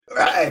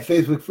right,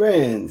 Facebook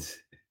friends.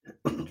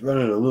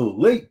 Running a little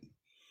late.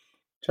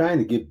 Trying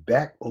to get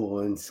back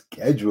on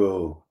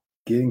schedule.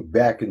 Getting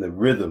back in the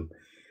rhythm.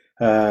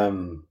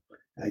 Um,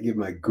 I get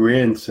my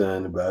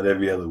grandson about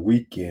every other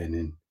weekend,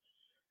 and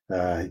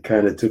he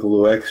kind of took a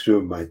little extra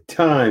of my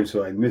time,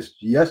 so I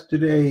missed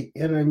yesterday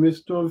and I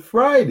missed on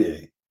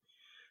Friday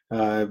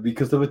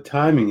because of a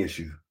timing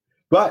issue.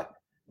 But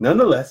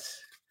nonetheless,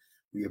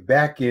 we are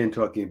back in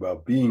talking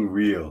about being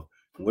real.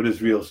 What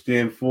does real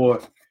stand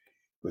for?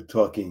 We're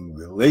talking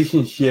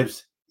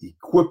relationships,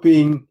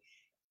 equipping,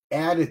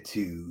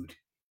 attitude,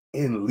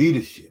 and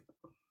leadership.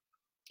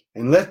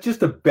 And let's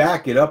just to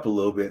back it up a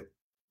little bit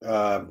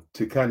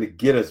to kind of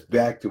get us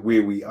back to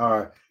where we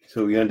are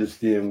so we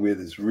understand where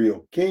this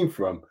real came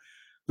from.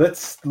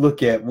 Let's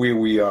look at where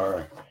we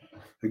are.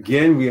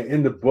 Again, we are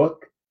in the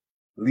book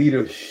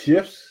Leader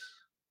Shifts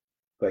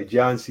by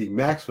John C.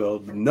 Maxwell,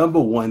 the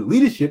 #1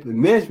 leadership and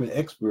management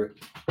expert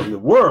in the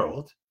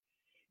world.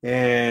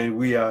 And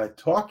we are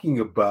talking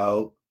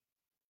about,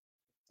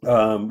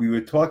 narrowing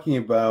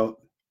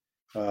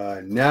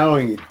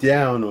it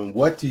down on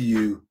what do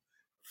you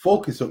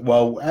focus on.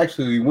 Well,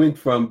 actually, we went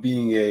from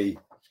being a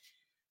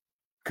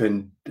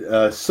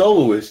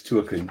soloist to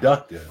a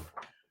conductor.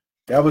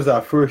 That was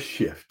our first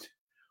shift.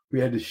 We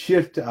had to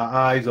shift our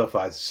eyes off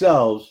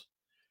ourselves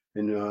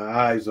and our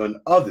eyes on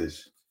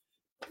others.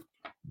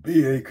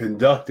 Be a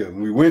conductor.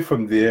 And we went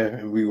from there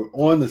and we were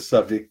on the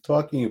subject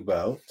talking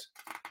about,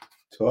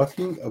 let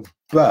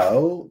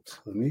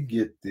me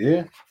get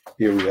there.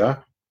 Here we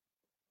are.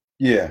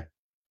 Yeah.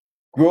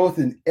 Growth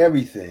in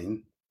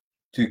everything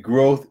to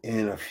growth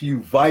in a few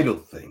vital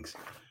things.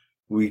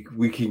 We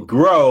can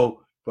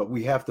grow, but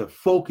we have to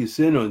focus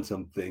in on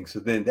some things. So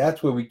then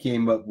that's where we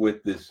came up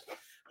with this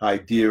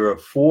idea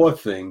of 4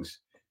 things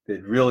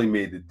that really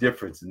made the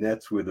difference. And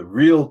that's where the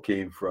real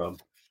came from,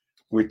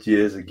 which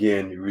is,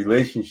 again,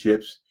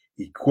 relationships,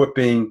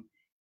 equipping,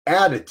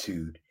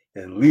 attitude,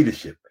 and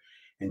leadership.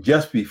 And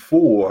just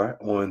before,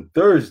 on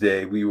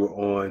Thursday, we were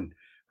on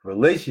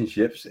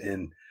relationships,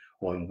 and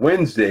on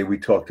Wednesday, we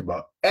talked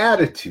about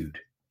attitude.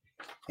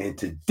 And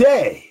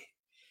today,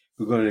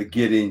 we're going to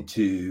get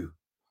into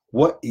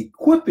what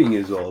equipping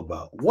is all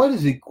about. What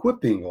is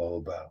equipping all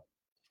about?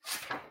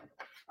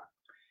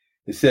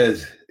 It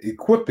says,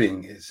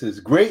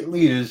 great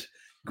leaders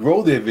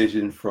grow their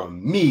vision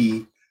from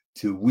me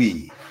to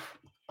we.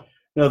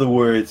 In other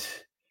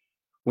words,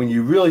 when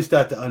you really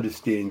start to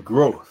understand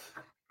growth,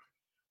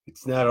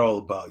 it's not all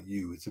about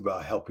you. It's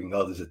about helping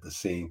others at the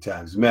same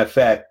time. As a matter of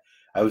fact,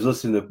 I was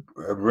listening to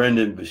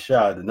Brendon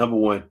Burchard, the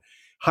 #1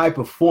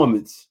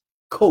 high-performance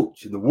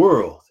coach in the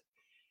world.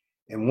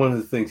 And one of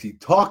the things he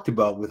talked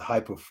about with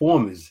high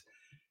performers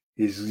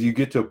is you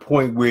get to a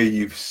point where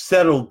you've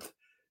settled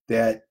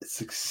that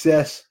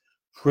success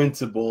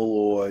principle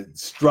or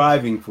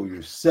striving for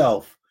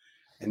yourself.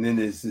 And then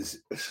there's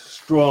this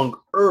strong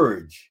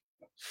urge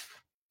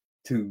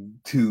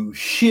to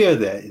share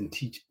that and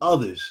teach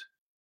others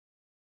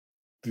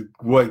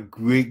what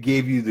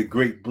gave you the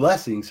great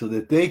blessing so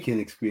that they can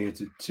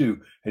experience it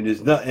too.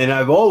 And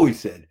I've always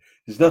said,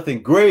 there's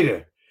nothing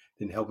greater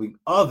than helping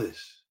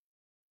others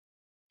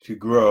to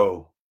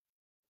grow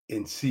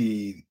and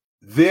see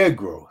their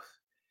growth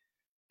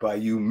by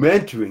you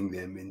mentoring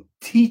them and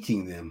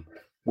teaching them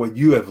what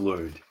you have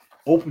learned,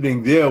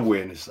 opening their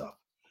awareness up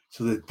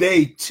so that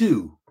they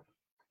too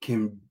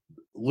can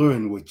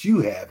learn what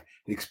you have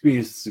and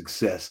experience the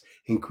success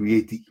and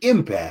create the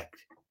impact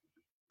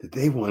that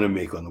they want to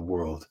make on the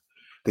world.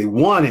 They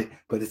want it,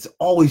 but it's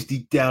always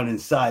deep down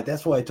inside.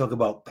 That's why I talk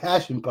about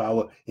passion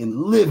power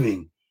and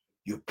living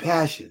your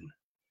passion.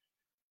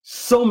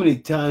 So many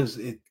times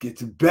it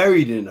gets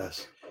buried in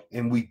us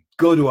and we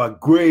go to our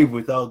grave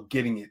without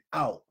getting it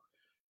out.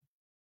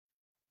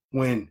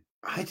 When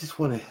I just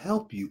want to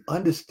help you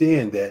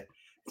understand that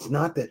it's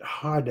not that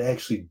hard to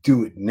actually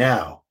do it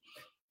now.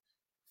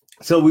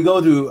 So we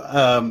go to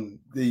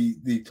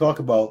the talk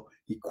about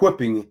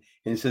equipping,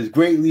 and it says,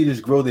 great leaders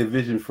grow their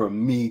vision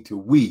from me to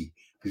we.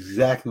 That's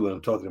exactly what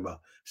I'm talking about.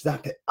 It's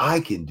not that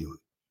I can do it.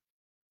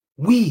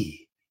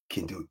 We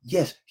can do it.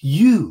 Yes,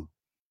 you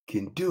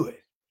can do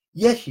it.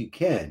 Yes, you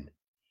can.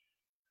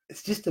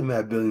 It's just a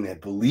matter of building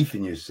that belief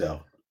in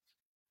yourself.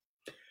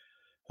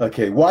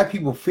 Okay, why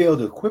people fail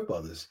to equip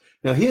others.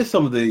 Now, here's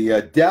some of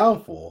the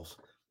downfalls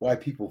why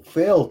people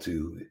fail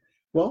to.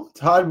 Well,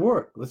 it's hard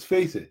work. Let's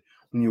face it.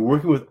 When you're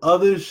working with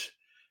others,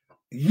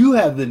 you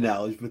have the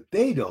knowledge, but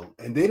they don't.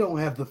 And they don't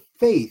have the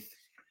faith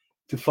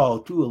to follow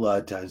through a lot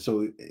of times.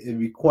 So it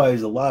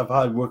requires a lot of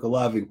hard work, a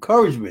lot of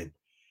encouragement.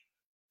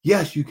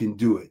 Yes, you can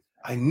do it.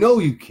 I know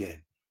you can.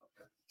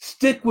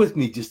 Stick with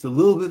me just a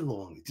little bit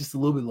longer.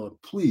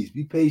 Please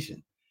be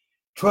patient.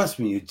 Trust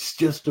me, it's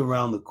just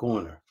around the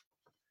corner.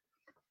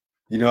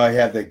 You know, I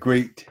have that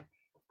great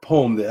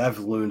poem that I've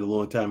learned a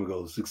long time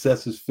ago.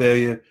 Success is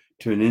failure,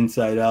 turned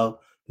inside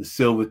out, the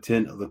silver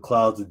tint of the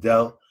clouds of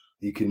doubt.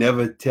 You can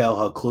never tell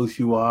how close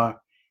you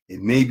are.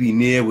 It may be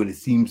near when it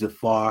seems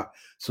afar.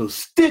 So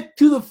stick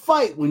to the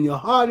fight when your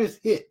heart is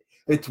hit.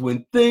 It's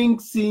when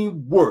things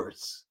seem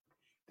worse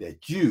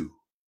that you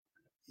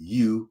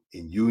you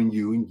and you and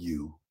you and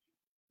you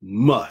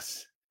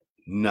must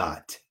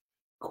not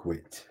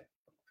quit.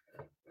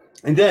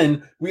 And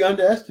then we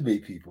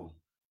underestimate people.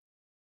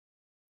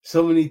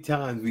 So many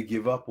times we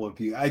give up on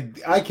people.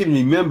 I can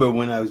remember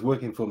when I was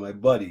working for my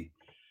buddy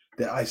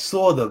that I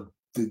saw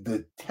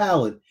the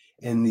talent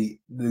and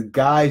the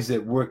guys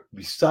that worked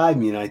beside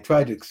me, and I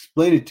tried to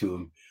explain it to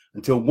him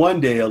until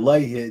one day a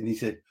light hit and he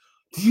said,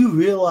 "Do you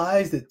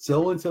realize that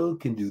so-and-so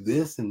can do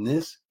this and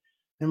this?"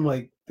 And I'm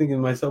like thinking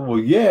to myself, well,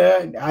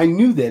 yeah, I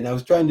knew that, and I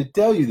was trying to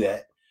tell you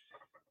that.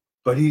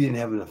 But he didn't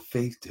have enough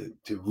faith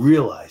to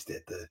realize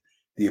that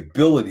the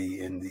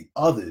ability in the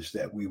others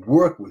that we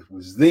work with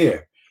was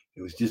there.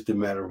 It was just a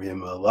matter of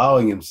him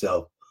allowing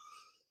himself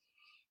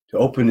to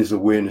open his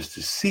awareness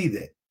to see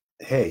that,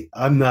 hey,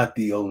 I'm not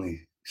the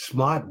only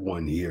smart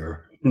one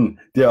here.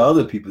 There are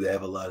other people that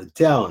have a lot of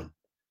talent.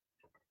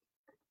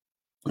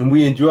 And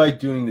we enjoy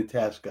doing the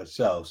task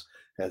ourselves.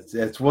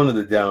 That's one of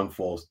the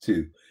downfalls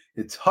too.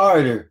 It's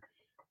harder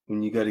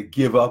when you got to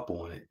give up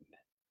on it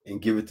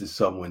and give it to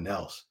someone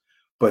else.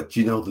 But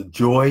the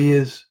joy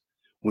is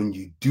when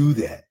you do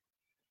that,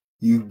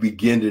 you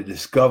begin to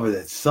discover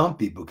that some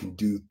people can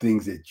do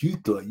things that you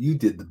thought you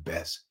did the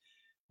best.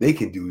 They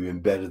can do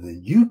even better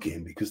than you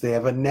can because they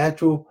have a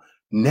natural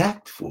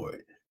knack for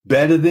it,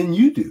 better than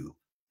you do.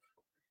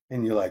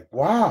 And you're like,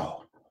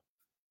 wow.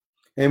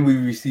 And we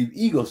receive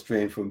ego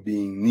strain from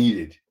being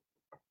needed.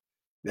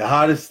 The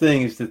hardest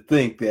thing is to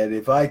think that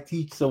if I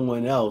teach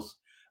someone else,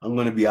 I'm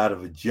going to be out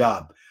of a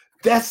job.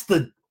 That's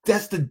the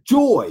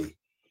joy,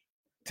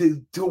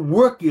 to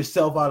work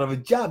yourself out of a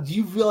job. Do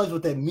you realize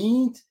what that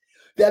means?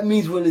 That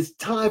means when it's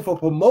time for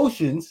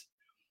promotions,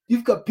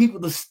 you've got people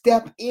to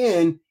step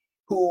in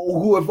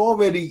who have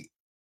already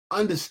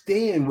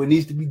understand what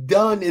needs to be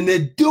done, and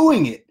they're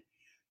doing it.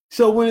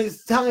 So when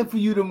it's time for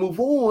you to move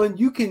on,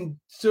 you can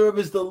serve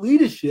as the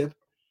leadership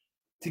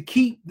to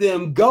keep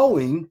them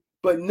going,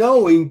 but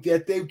knowing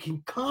that they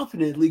can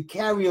confidently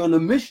carry on a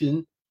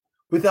mission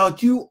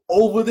without you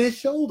over their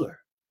shoulder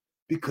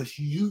because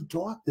you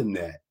taught them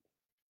that.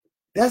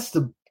 That's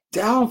the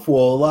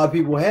downfall a lot of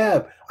people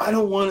have. I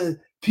don't want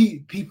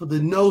people to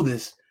know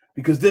this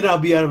because then I'll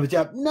be out of a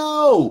job.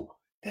 No,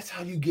 that's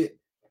how you get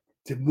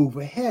to move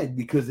ahead,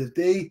 because if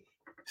they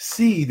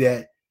see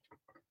that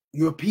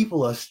your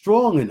people are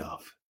strong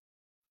enough,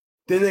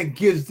 then it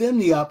gives them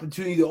the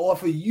opportunity to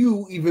offer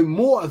you even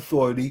more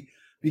authority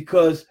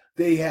because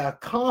they are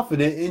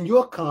confident and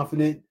you're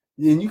confident,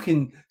 and you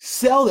can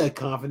sell that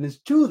confidence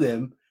to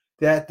them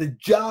that the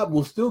job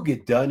will still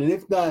get done, and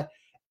if not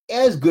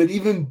as good,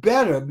 even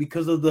better,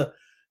 because of the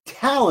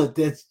talent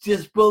that's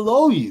just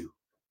below you.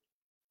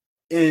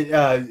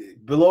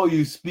 And below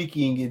you,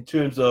 speaking in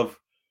terms of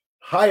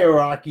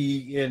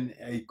hierarchy in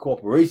a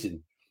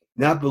corporation,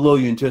 not below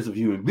you in terms of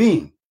human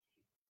being.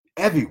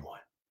 Everyone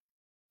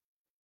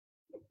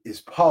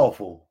is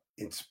powerful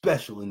and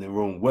special in their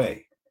own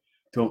way.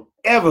 Don't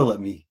ever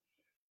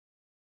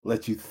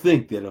let you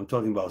think that I'm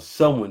talking about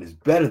someone is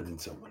better than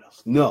someone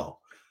else. No,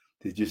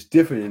 they're just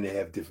different and they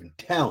have different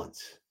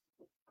talents.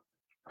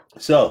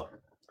 So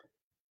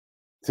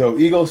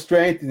ego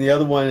strength, and the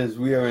other one is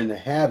we are in the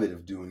habit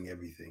of doing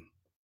everything.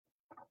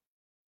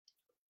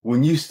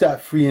 When you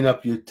start freeing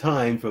up your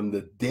time from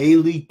the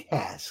daily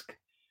task,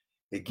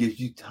 it gives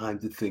you time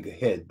to think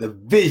ahead, the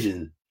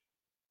vision,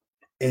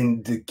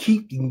 and to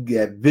keeping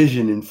that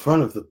vision in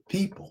front of the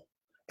people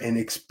and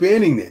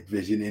expanding that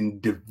vision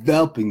and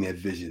developing that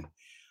vision.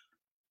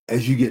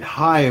 As you get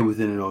higher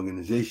within an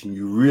organization,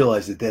 you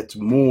realize that that's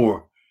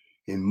more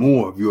and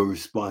more of your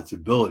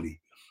responsibility.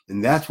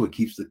 And that's what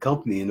keeps the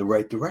company in the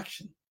right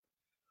direction.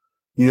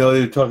 They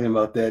were talking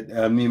about that.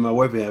 Me and my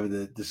wife were having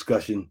a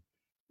discussion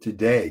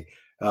today.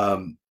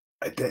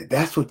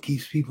 That's what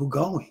keeps people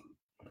going.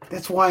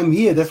 That's why I'm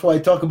here. That's why I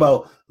talk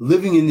about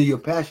living into your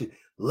passion.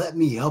 Let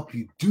me help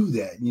you do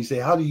that. And you say,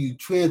 how do you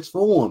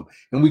transform?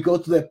 And we go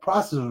through that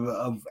process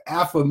of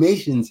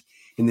affirmations,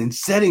 and then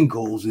setting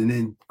goals, and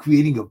then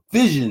creating a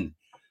vision,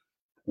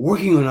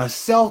 working on our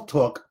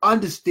self-talk,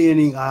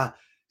 understanding our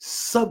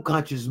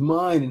subconscious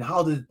mind and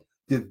how to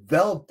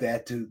develop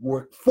that to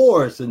work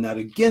for us and not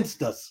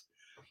against us,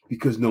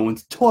 because no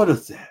one's taught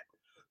us that.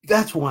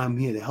 That's why I'm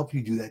here, to help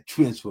you do that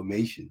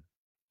transformation,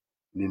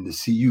 and then to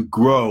see you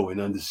grow and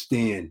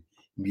understand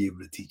and be able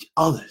to teach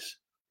others.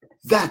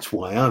 That's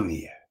why I'm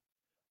here.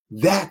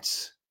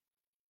 That's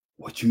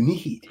what you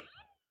need,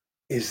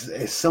 is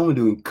someone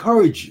to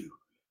encourage you,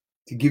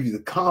 to give you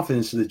the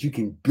confidence so that you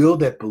can build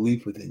that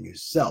belief within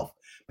yourself.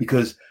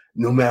 Because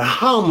no matter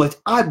how much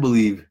I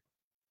believe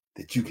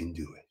that you can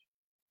do it,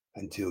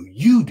 until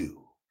you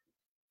do,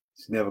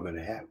 it's never going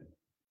to happen.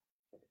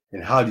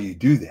 And how do you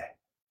do that?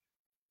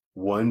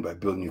 One, by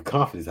building your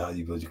confidence. How do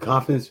you build your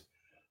confidence?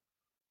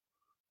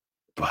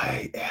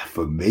 By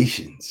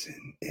affirmations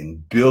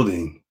and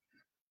building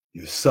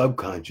your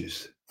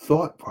subconscious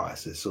thought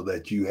process so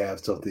that you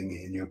have something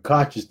in your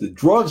conscious to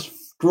draw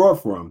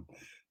from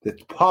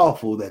that's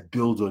powerful, that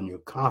builds on your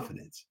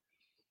confidence.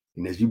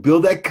 And as you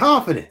build that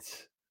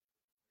confidence,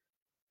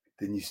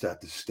 then you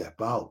start to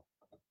step out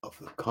of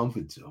the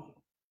comfort zone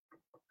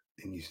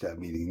and you start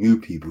meeting new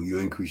people, you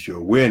increase your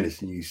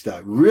awareness, and you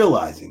start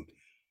realizing,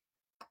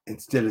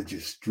 instead of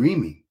just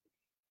dreaming,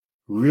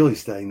 really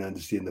starting to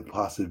understand the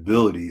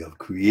possibility of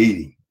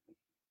creating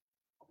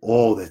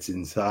all that's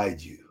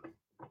inside you.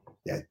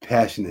 That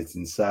passion that's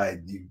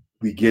inside you,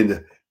 begin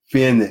to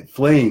fan that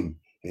flame,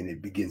 and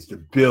it begins to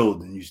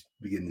build, and you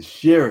begin to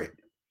share it.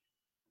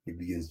 It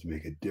begins to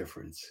make a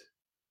difference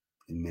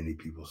in many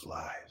people's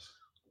lives.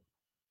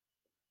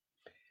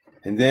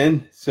 And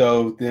then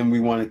we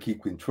want to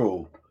keep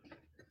control.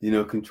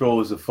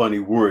 Control is a funny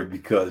word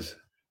because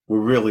we're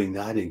really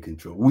not in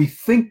control. We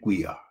think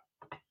we are.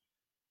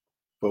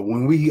 But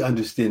when we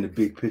understand the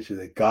big picture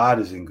that God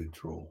is in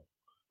control,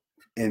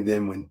 and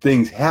then when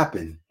things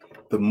happen,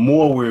 the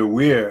more we're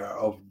aware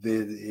of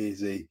there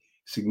is a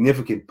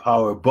significant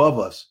power above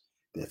us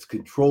that's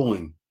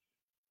controlling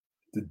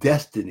the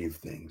destiny of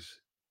things,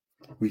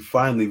 we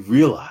finally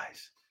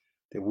realize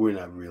that we're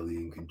not really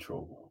in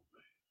control.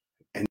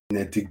 And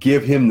that to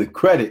give him the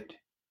credit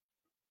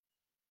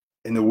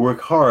and to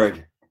work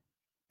hard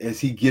as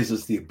he gives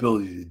us the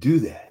ability to do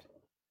that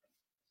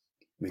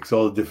makes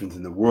all the difference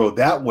in the world.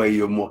 That way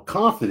you're more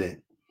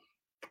confident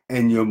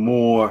and you're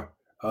more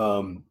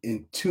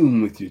in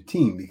tune with your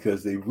team,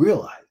 because you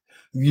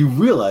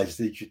realize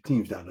that your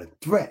team's not a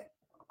threat,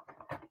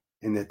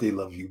 and that they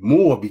love you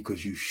more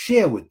because you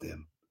share with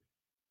them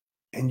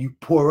and you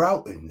pour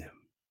out in them.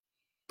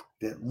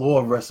 That law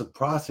of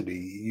reciprocity,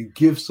 you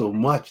give so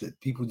much that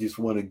people just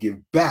want to give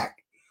back.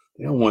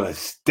 They don't want to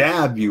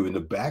stab you in the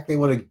back. They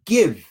want to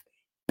give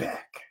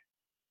back.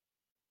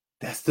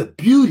 That's the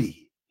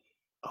beauty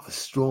of a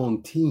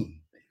strong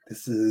team.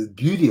 This is the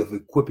beauty of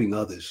equipping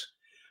others.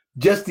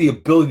 Just the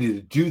ability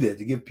to do that,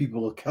 to give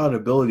people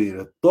accountability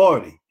and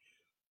authority,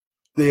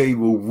 they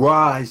will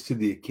rise to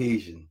the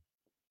occasion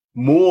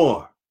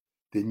more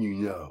than you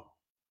know.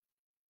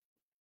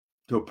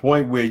 To a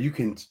point where you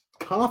can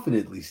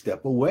confidently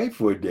step away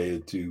for a day or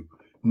two,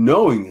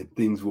 knowing that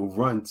things will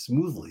run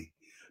smoothly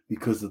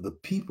because of the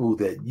people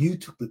that you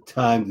took the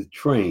time to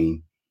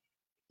train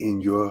in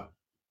your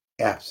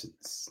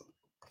absence.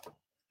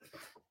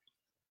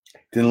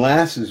 Then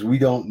last is, we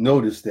don't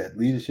notice that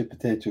leadership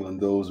potential in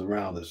those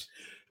around us.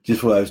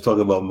 Just what I was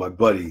talking about with my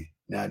buddy,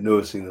 not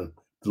noticing the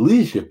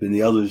leadership in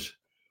the others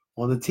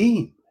on the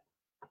team.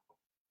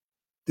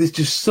 There's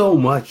just so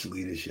much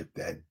leadership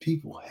that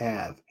people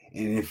have.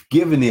 And if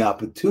given the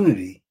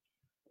opportunity,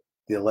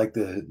 they're like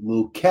the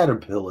little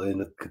caterpillar in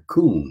a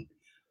cocoon.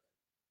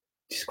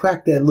 Just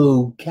crack that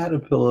little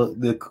caterpillar,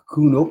 the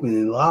cocoon open,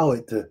 and allow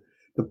it the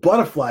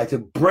butterfly to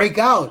break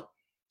out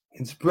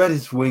and spread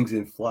its wings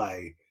and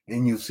fly.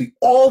 And you'll see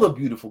all the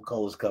beautiful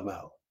colors come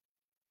out.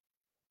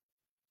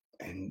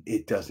 And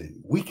it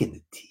doesn't weaken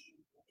the team.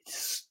 It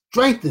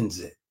strengthens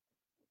it.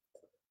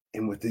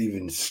 And with an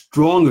even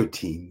stronger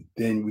team,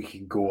 then we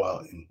can go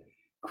out and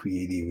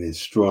create even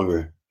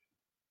stronger,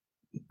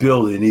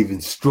 build an even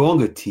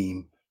stronger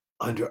team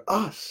under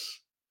us.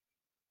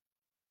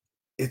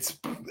 It's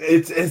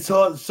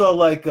so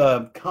like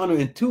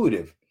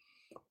counterintuitive.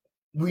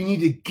 We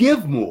need to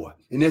give more.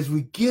 And as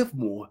we give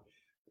more,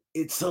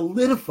 it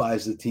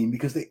solidifies the team,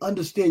 because they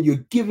understand you're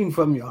giving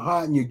from your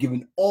heart and you're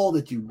giving all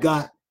that you've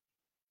got.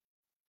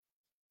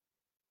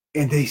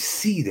 And they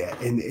see that,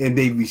 and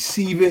they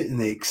receive it, and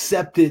they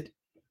accept it,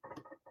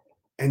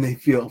 and they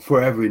feel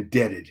forever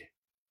indebted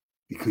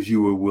because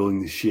you were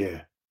willing to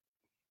share.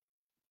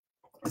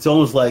 It's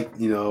almost like,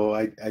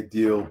 I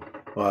deal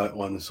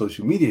on the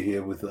social media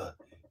here with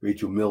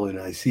Rachel Miller, and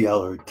I see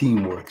how her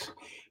team works,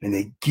 and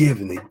they give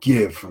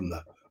from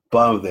the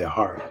bottom of their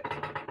heart.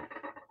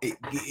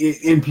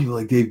 And people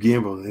like Dave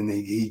Gamble, and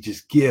he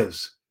just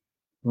gives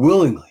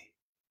willingly,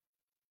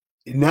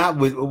 not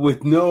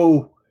with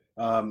no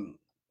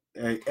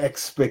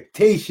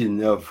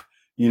expectation of,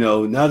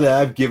 now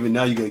that I've given,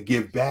 now you got to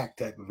give back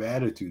type of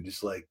attitude.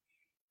 It's like,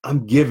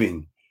 I'm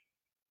giving,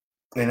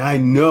 and I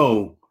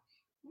know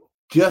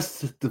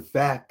just the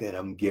fact that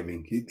I'm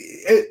giving.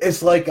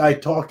 It's like I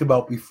talked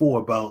about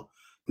before about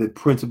the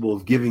principle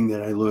of giving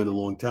that I learned a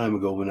long time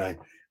ago when I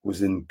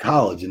was in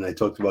college, and I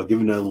talked about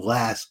giving the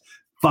last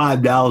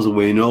 $5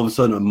 away, and all of a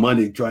sudden on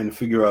Monday trying to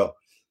figure out,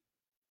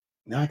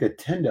 now I got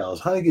 $10.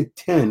 How did I get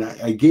 10?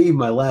 I gave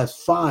my last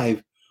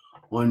 5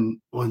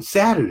 on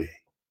Saturday.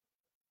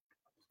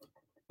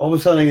 All of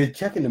a sudden I get a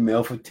check in the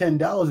mail for $10,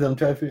 and I'm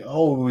trying to figure, it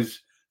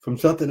was from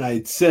something I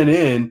had sent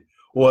in,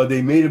 or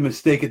they made a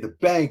mistake at the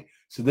bank.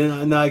 So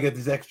then now I got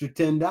this extra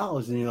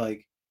 $10, and you're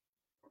like,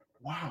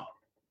 wow,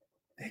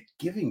 that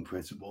giving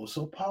principle is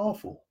so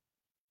powerful.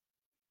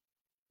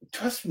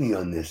 Trust me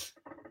on this.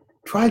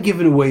 Try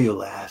giving away your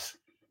last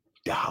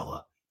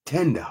 $1,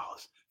 $10,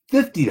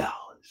 $50,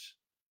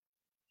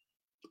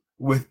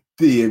 with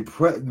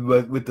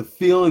the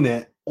feeling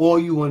that all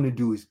you want to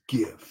do is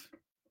give.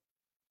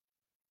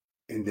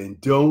 And then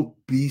don't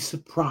be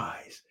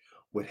surprised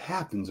what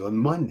happens on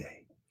Monday.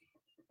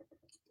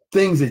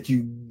 Things that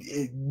you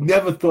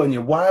never thought in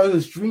your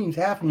wildest dreams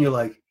happen. You're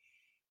like,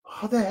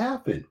 how'd that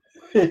happen?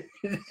 I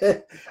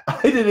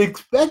didn't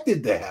expect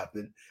it to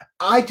happen.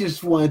 I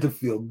just wanted to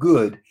feel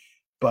good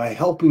by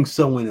helping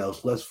someone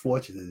else less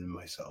fortunate than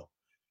myself.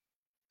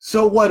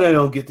 So what? I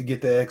don't get to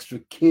get that extra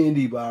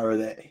candy bar or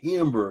that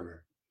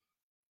hamburger.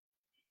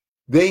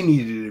 They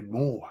needed it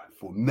more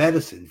for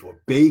medicine,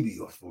 for baby,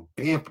 or for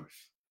Pampers.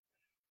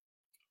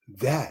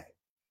 That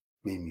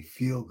made me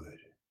feel good.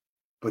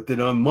 But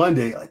then on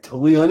Monday,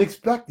 totally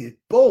unexpected,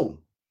 boom.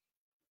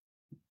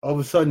 All of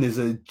a sudden, there's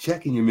a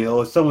check in your mail,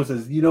 or someone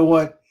says, you know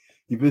what?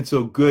 You've been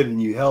so good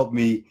and you helped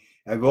me.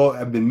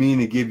 I've been meaning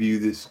to give you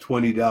this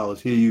 $20.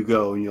 Here you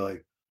go. And you're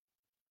like,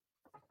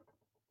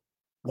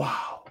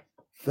 wow,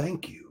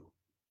 thank you.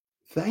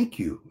 Thank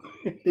you.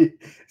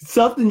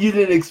 Something you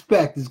didn't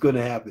expect is going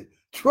to happen.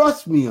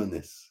 Trust me on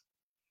this.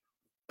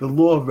 The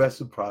law of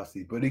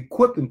reciprocity, but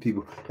equipping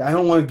people. I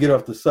don't want to get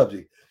off the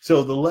subject.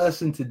 So the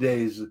lesson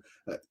today is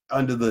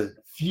under the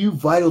few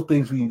vital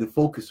things we need to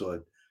focus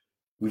on.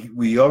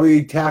 We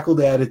already tackled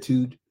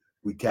attitude.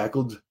 We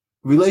tackled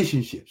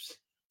relationships.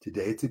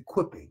 Today it's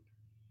equipping.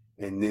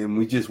 And then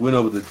we just went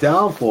over the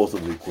downfalls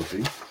of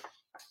equipping.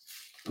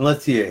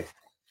 Let's hear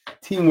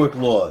teamwork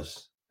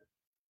laws.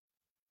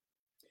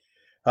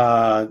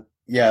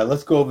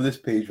 Let's go over this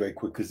page right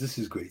quick because this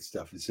is great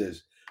stuff. It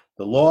says,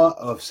 the law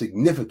of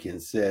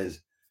significance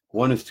says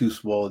one is too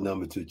small a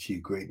number to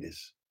achieve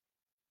greatness.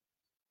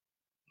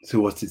 So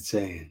what's it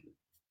saying?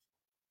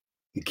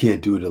 You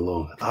can't do it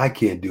alone. I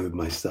can't do it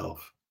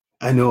myself.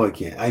 I know I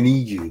can't. I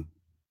need you.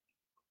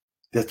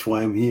 That's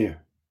why I'm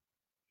here.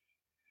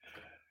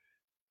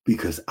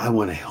 Because I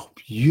want to help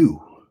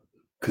you.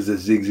 Because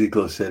as Zig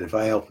Ziglar said, if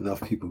I help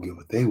enough people get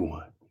what they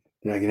want,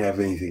 then I can have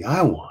anything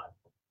I want.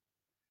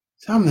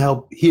 So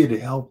I'm here to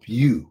help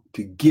you,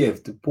 to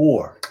give, to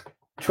pour.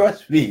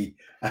 Trust me,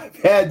 I've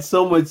had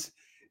so much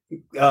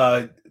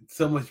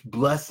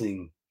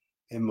blessing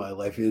in my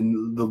life,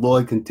 and the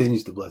Lord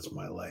continues to bless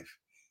my life.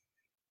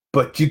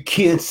 But you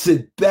can't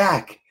sit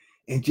back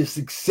and just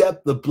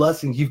accept the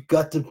blessing. You've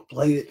got to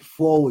play it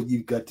forward.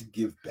 You've got to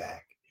give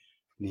back.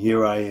 And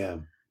here I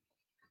am,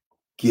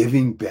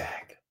 giving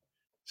back.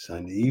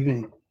 Sunday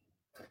evening.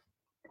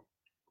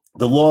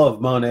 The law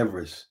of Mount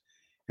Everest,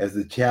 as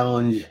the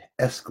challenge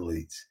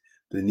escalates,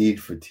 the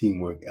need for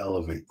teamwork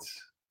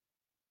elevates.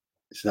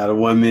 It's not a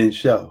one-man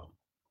show.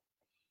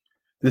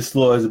 This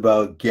law is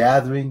about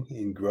gathering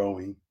and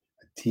growing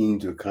a team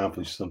to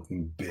accomplish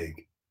something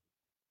big.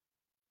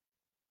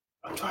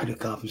 I'm trying to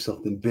accomplish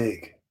something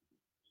big.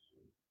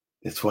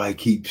 That's why I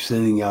keep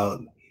sending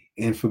out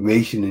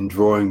information and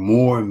drawing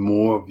more and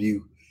more of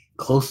you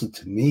closer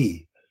to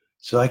me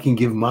so I can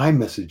give my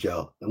message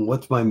out. And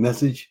what's my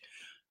message?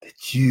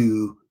 That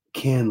you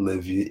can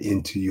live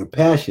into your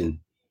passion.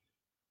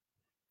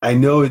 I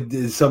know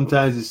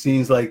sometimes it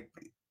seems like,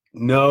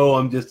 no,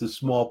 I'm just a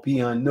small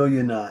peon. No,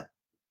 you're not.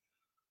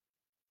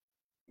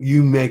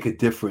 You make a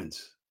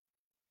difference.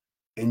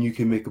 And you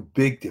can make a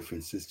big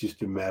difference. It's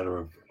just a matter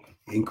of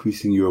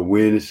increasing your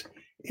awareness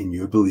and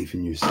your belief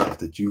in yourself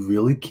that you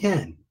really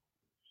can.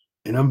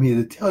 And I'm here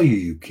to tell you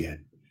you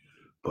can.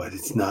 But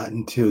it's not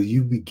until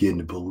you begin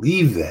to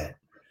believe that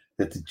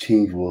the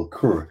change will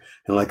occur.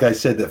 And like I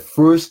said, the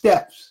first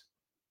steps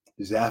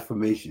is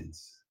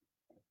affirmations.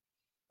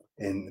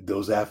 And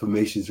those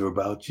affirmations are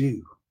about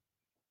you.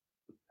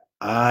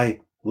 I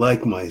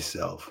like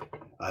myself.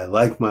 I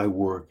like my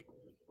work.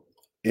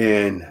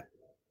 And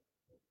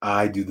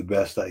I do the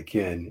best I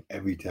can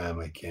every time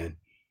I can.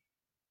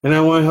 And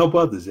I want to help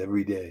others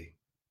every day.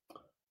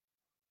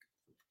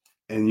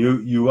 And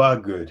you are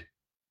good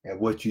at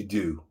what you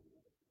do.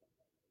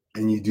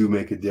 And you do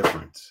make a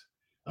difference.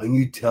 And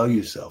you tell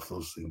yourself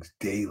those things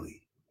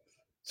daily.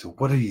 So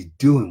what are you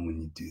doing when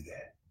you do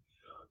that?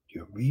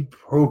 You're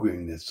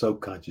reprogramming the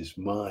subconscious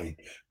mind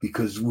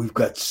because we've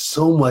got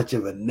so much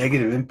of a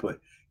negative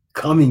input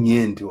coming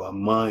into our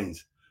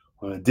minds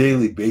on a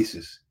daily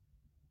basis.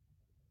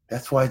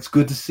 That's why it's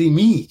good to see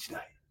me each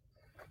night.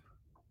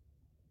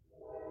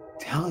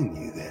 Telling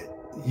you that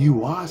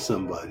you are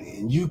somebody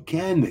and you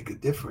can make a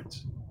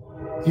difference.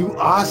 You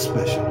are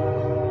special.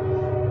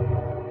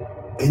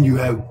 And you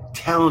have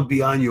talent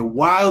beyond your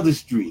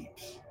wildest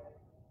dreams.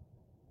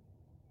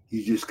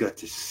 You just got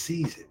to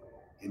seize it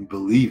and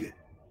believe it.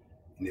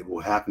 And it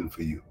will happen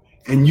for you.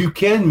 And you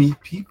can meet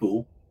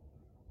people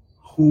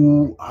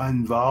who are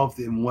involved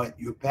in what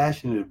you're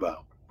passionate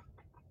about.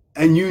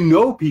 And you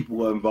know people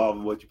who are involved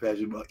in what you're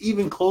passionate about,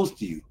 even close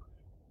to you.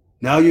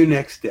 Now your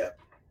next step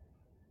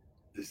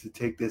is to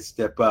take that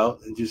step out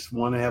and just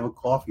want to have a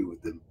coffee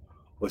with them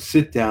or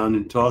sit down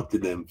and talk to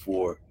them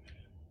for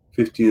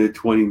 15 or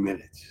 20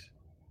 minutes,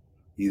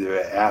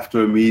 either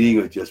after a meeting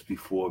or just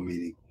before a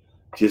meeting,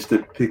 just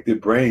to pick their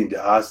brain,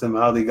 to ask them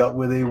how they got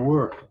where they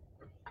were.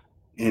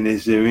 And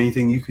is there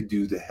anything you could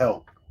do to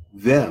help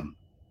them?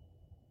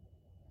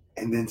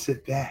 And then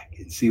sit back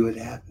and see what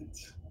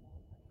happens.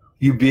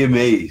 You'd be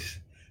amazed.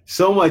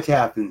 So much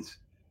happens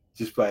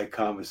just by a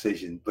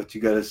conversation, but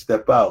you got to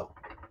step out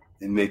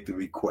and make the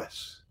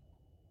requests.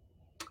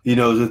 You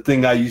know, the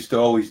thing I used to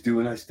always do,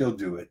 and I still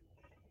do it.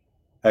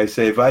 I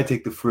say, if I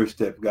take the first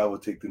step, God will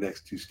take the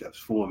next 2 steps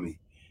for me.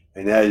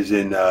 And that is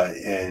in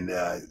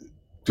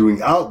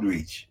doing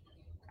outreach.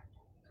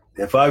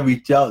 If I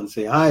reach out and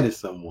say hi to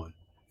someone,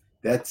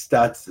 that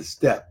starts the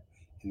step.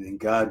 And then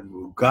God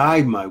will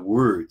guide my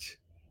words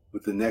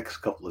with the next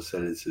couple of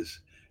sentences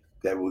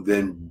that will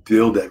then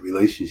build that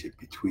relationship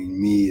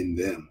between me and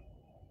them.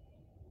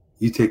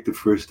 You take the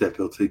first step,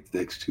 he'll take the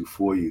next two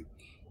for you.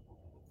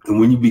 And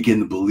when you begin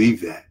to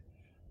believe that,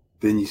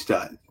 then you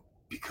start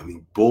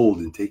becoming bold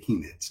in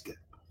taking that step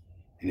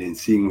and then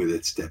seeing where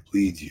that step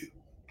leads you.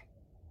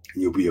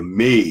 And you'll be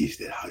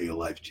amazed at how your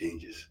life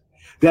changes.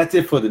 That's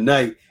it for the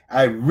night.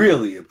 I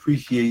really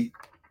appreciate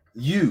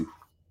you,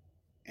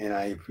 and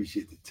I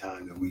appreciate the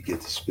time that we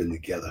get to spend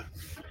together.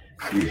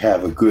 You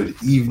have a good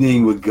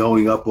evening. We're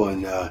going up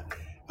on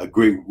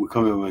we're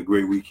coming on a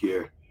great week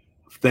here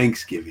of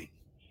Thanksgiving.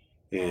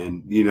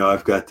 And,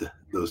 I've got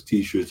those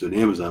T-shirts on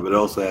Amazon, but I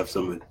also have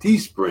some at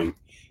Teespring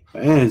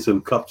and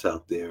some cups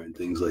out there and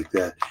things like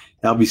that.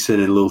 I'll be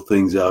sending little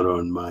things out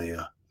on my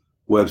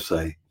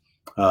website.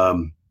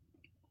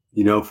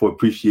 For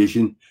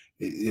appreciation.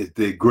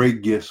 They're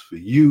great gifts for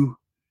you,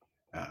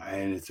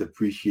 and it's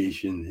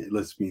appreciation. It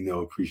lets me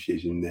know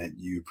appreciation that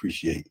you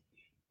appreciate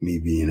me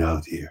being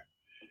out here.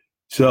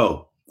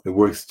 So it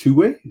works two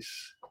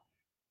ways.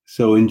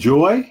 So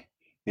enjoy,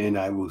 and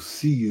I will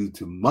see you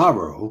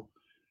tomorrow.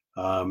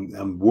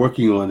 I'm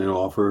working on an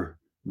offer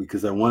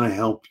because I want to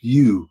help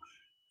you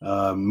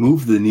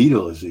move the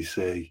needle, as they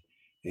say,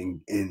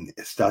 and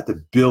start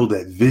to build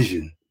that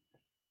vision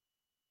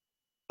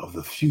of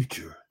the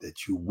future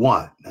that you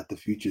want, not the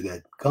future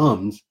that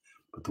comes,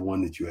 but the one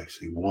that you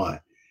actually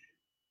want.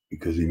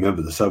 Because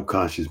remember, the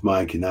subconscious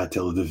mind cannot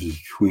tell the difference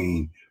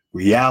between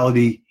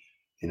reality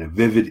and a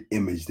vivid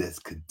image that's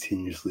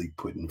continuously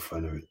put in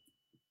front of it.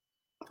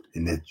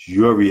 And that's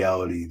your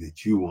reality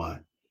that you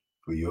want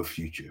for your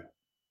future.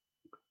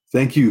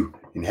 Thank you,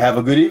 and have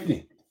a good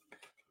evening.